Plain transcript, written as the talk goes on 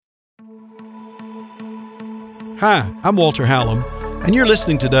Hi, I'm Walter Hallam, and you're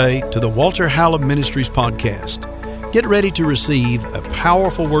listening today to the Walter Hallam Ministries podcast. Get ready to receive a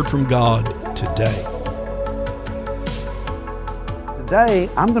powerful word from God today. Today,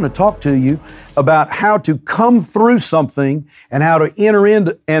 I'm going to talk to you about how to come through something and how to enter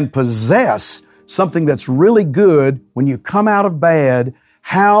into and possess something that's really good when you come out of bad.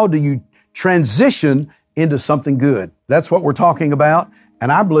 How do you transition into something good? That's what we're talking about,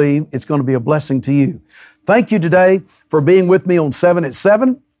 and I believe it's going to be a blessing to you. Thank you today for being with me on 7 at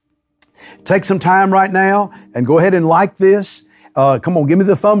 7. Take some time right now and go ahead and like this. Come on, give me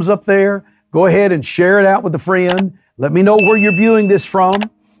the thumbs up there. Go ahead and share it out with a friend. Let me know where you're viewing this from.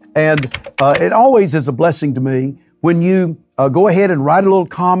 And it always is a blessing to me when you go ahead and write a little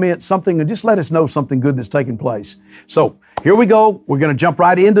comment, something, and just let us know something good that's taking place. So here we go. We're going to jump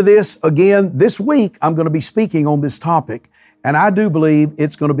right into this. Again, this week I'm going to be speaking on this topic, and I do believe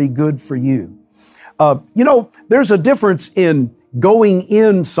it's going to be good for you. There's a difference in going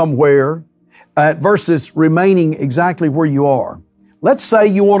in somewhere versus remaining exactly where you are. Let's say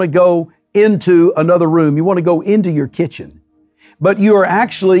you want to go into another room. You want to go into your kitchen, but you are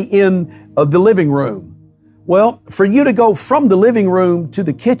actually in the living room. Well, for you to go from the living room to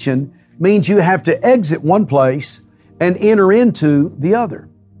the kitchen means you have to exit one place and enter into the other.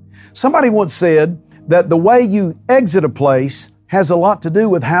 Somebody once said that the way you exit a place has a lot to do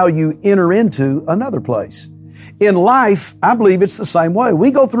with how you enter into another place. In life, I believe it's the same way. We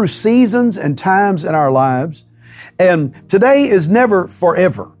go through seasons and times in our lives, and today is never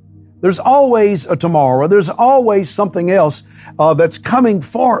forever. There's always a tomorrow. There's always something else that's coming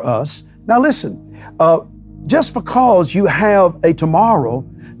for us. Now listen, just because you have a tomorrow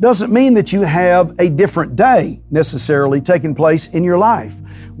doesn't mean that you have a different day necessarily taking place in your life.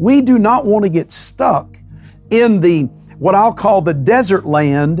 We do not want to get stuck in what I'll call the desert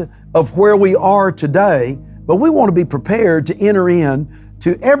land of where we are today, but we want to be prepared to enter in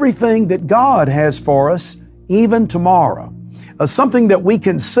to everything that God has for us, even tomorrow. Something that we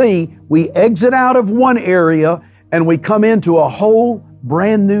can see, we exit out of one area and we come into a whole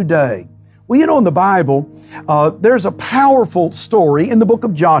brand new day. Well, in the Bible, there's a powerful story in the book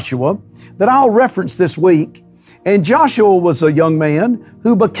of Joshua that I'll reference this week. And Joshua was a young man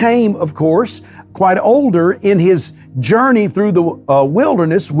who became, of course, quite older in his journey through the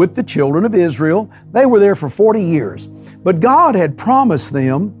wilderness with the children of Israel. They were there for 40 years. But God had promised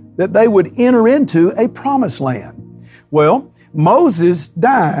them that they would enter into a promised land. Well, Moses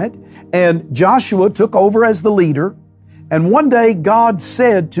died and Joshua took over as the leader. And one day God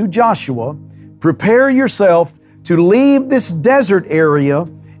said to Joshua, "Prepare yourself to leave this desert area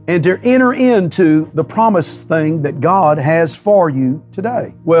and to enter into the promised thing that God has for you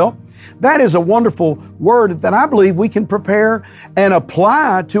today." Well, that is a wonderful word that I believe we can prepare and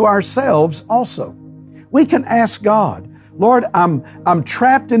apply to ourselves also. We can ask God, "Lord, I'm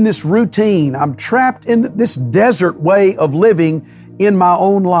trapped in this routine. I'm trapped in this desert way of living in my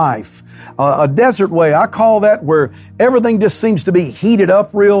own life." A desert way, I call that where everything just seems to be heated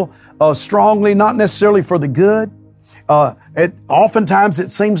up real strongly, not necessarily for the good. Oftentimes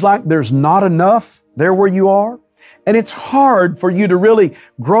it seems like there's not enough there where you are. And it's hard for you to really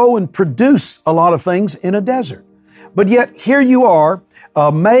grow and produce a lot of things in a desert. But yet here you are,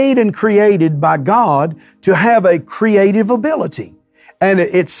 made and created by God to have a creative ability. And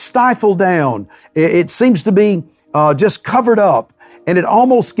it's stifled down. It seems to be just covered up, and it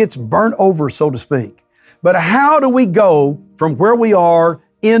almost gets burnt over, so to speak. But how do we go from where we are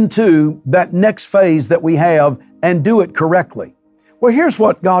into that next phase that we have and do it correctly? Well, here's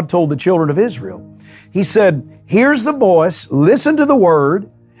what God told the children of Israel. He said, here's the voice, listen to the word,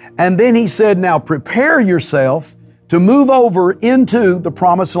 and then He said, now prepare yourself to move over into the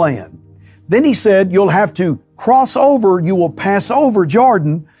promised land. Then He said, you'll have to cross over, you will pass over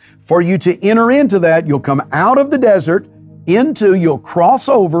Jordan for you to enter into that. You'll come out of the desert you'll cross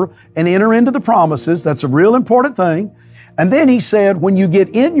over and enter into the promises. That's a real important thing. And then He said, when you get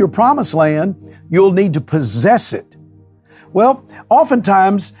in your promised land, you'll need to possess it. Well,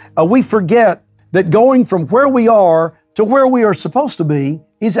 oftentimes we forget that going from where we are to where we are supposed to be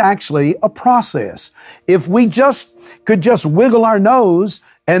is actually a process. If we could just wiggle our nose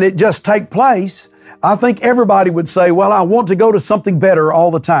and it just take place, I think everybody would say, well, I want to go to something better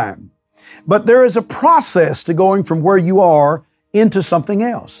all the time. But there is a process to going from where you are into something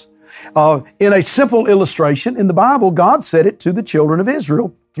else. In a simple illustration in the Bible, God said it to the children of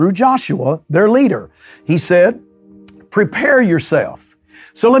Israel through Joshua, their leader. He said, prepare yourself.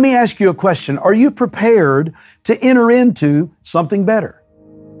 So let me ask you a question. Are you prepared to enter into something better?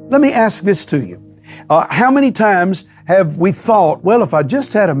 Let me ask this to you. How many times have we thought, well, if I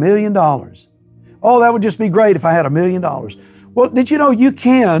just had $1 million, oh, that would just be great if I had $1 million. Well, did you know you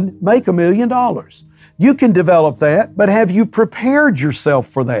can make $1 million? You can develop that, but have you prepared yourself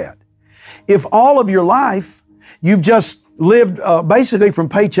for that? If all of your life you've just lived basically from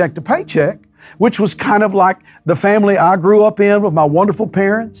paycheck to paycheck, which was kind of like the family I grew up in with my wonderful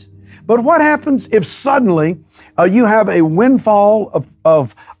parents. But what happens if suddenly you have a windfall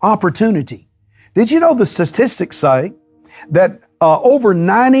of opportunity? Did you know the statistics say that over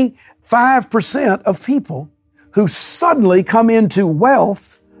 95% of people who suddenly come into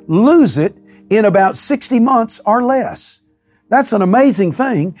wealth lose it in about 60 months or less? That's an amazing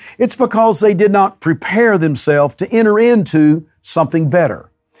thing. It's because they did not prepare themselves to enter into something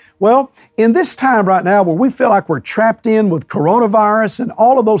better. Well, in this time right now where we feel like we're trapped in with coronavirus and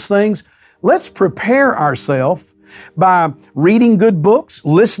all of those things, let's prepare ourselves by reading good books,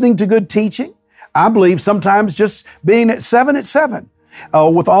 listening to good teaching. I believe sometimes just being at 7 at 7,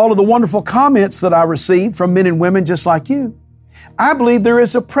 with all of the wonderful comments that I receive from men and women just like you. I believe there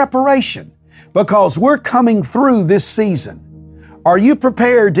is a preparation because we're coming through this season. Are you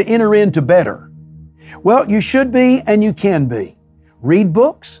prepared to enter into better? Well, you should be and you can be. Read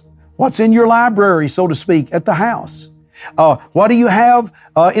books. What's in your library, so to speak, at the house? What do you have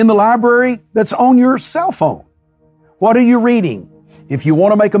in the library that's on your cell phone? What are you reading? If you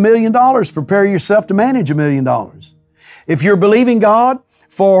want to make $1 million, prepare yourself to manage $1 million. If you're believing God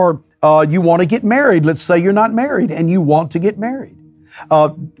for you want to get married, let's say you're not married and you want to get married,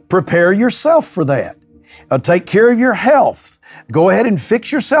 prepare yourself for that. Take care of your health. Go ahead and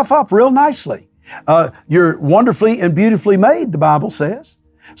fix yourself up real nicely. You're wonderfully and beautifully made, the Bible says.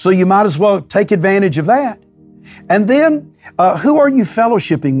 So you might as well take advantage of that. And then, who are you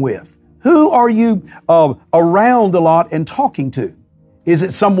fellowshipping with? Who are you around a lot and talking to? Is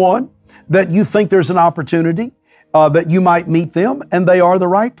it someone that you think there's an opportunity that you might meet them and they are the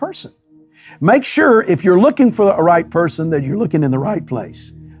right person? Make sure if you're looking for the right person that you're looking in the right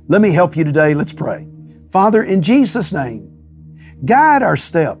place. Let me help you today. Let's pray. Father, in Jesus' name, guide our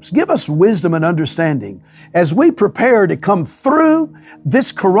steps. Give us wisdom and understanding as we prepare to come through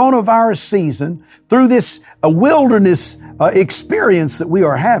this coronavirus season, through this wilderness experience that we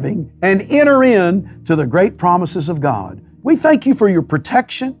are having, and enter in to the great promises of God. We thank you for your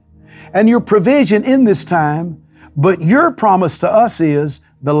protection and your provision in this time, but your promise to us is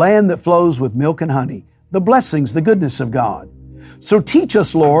the land that flows with milk and honey, the blessings, the goodness of God. So teach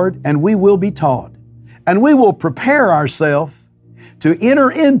us, Lord, and we will be taught, and we will prepare ourselves to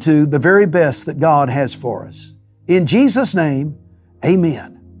enter into the very best that God has for us. In Jesus' name,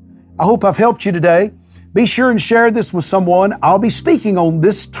 amen. I hope I've helped you today. Be sure and share this with someone. I'll be speaking on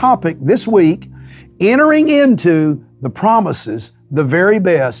this topic this week, entering into the promises, the very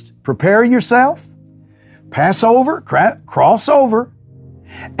best. Prepare yourself, pass over, cross over,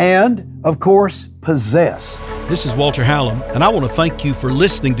 and of course, possess. This is Walter Hallam, and I want to thank you for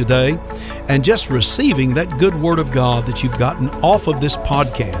listening today and just receiving that good word of God that you've gotten off of this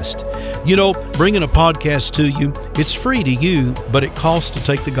podcast. You know, bringing a podcast to you, it's free to you, but it costs to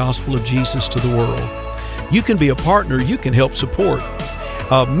take the gospel of Jesus to the world. You can be a partner. You can help support.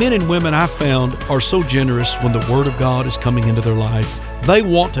 Men and women I found are so generous when the word of God is coming into their life. They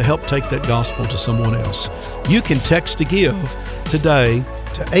want to help take that gospel to someone else. You can text to give today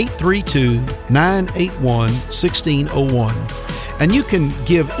to 832-981-1601. And you can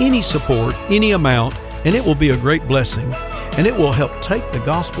give any support, any amount, and it will be a great blessing. And it will help take the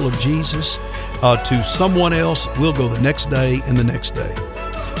gospel of Jesus to someone else. We'll go the next day and the next day.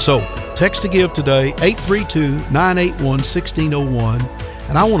 So text to give today, 832-981-1601.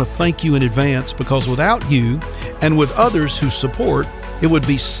 And I want to thank you in advance because without you and with others who support, it would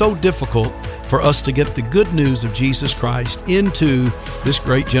be so difficult for us to get the good news of Jesus Christ into this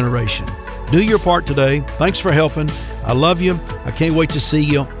great generation. Do your part today. Thanks for helping. I love you. I can't wait to see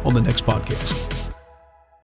you on the next podcast.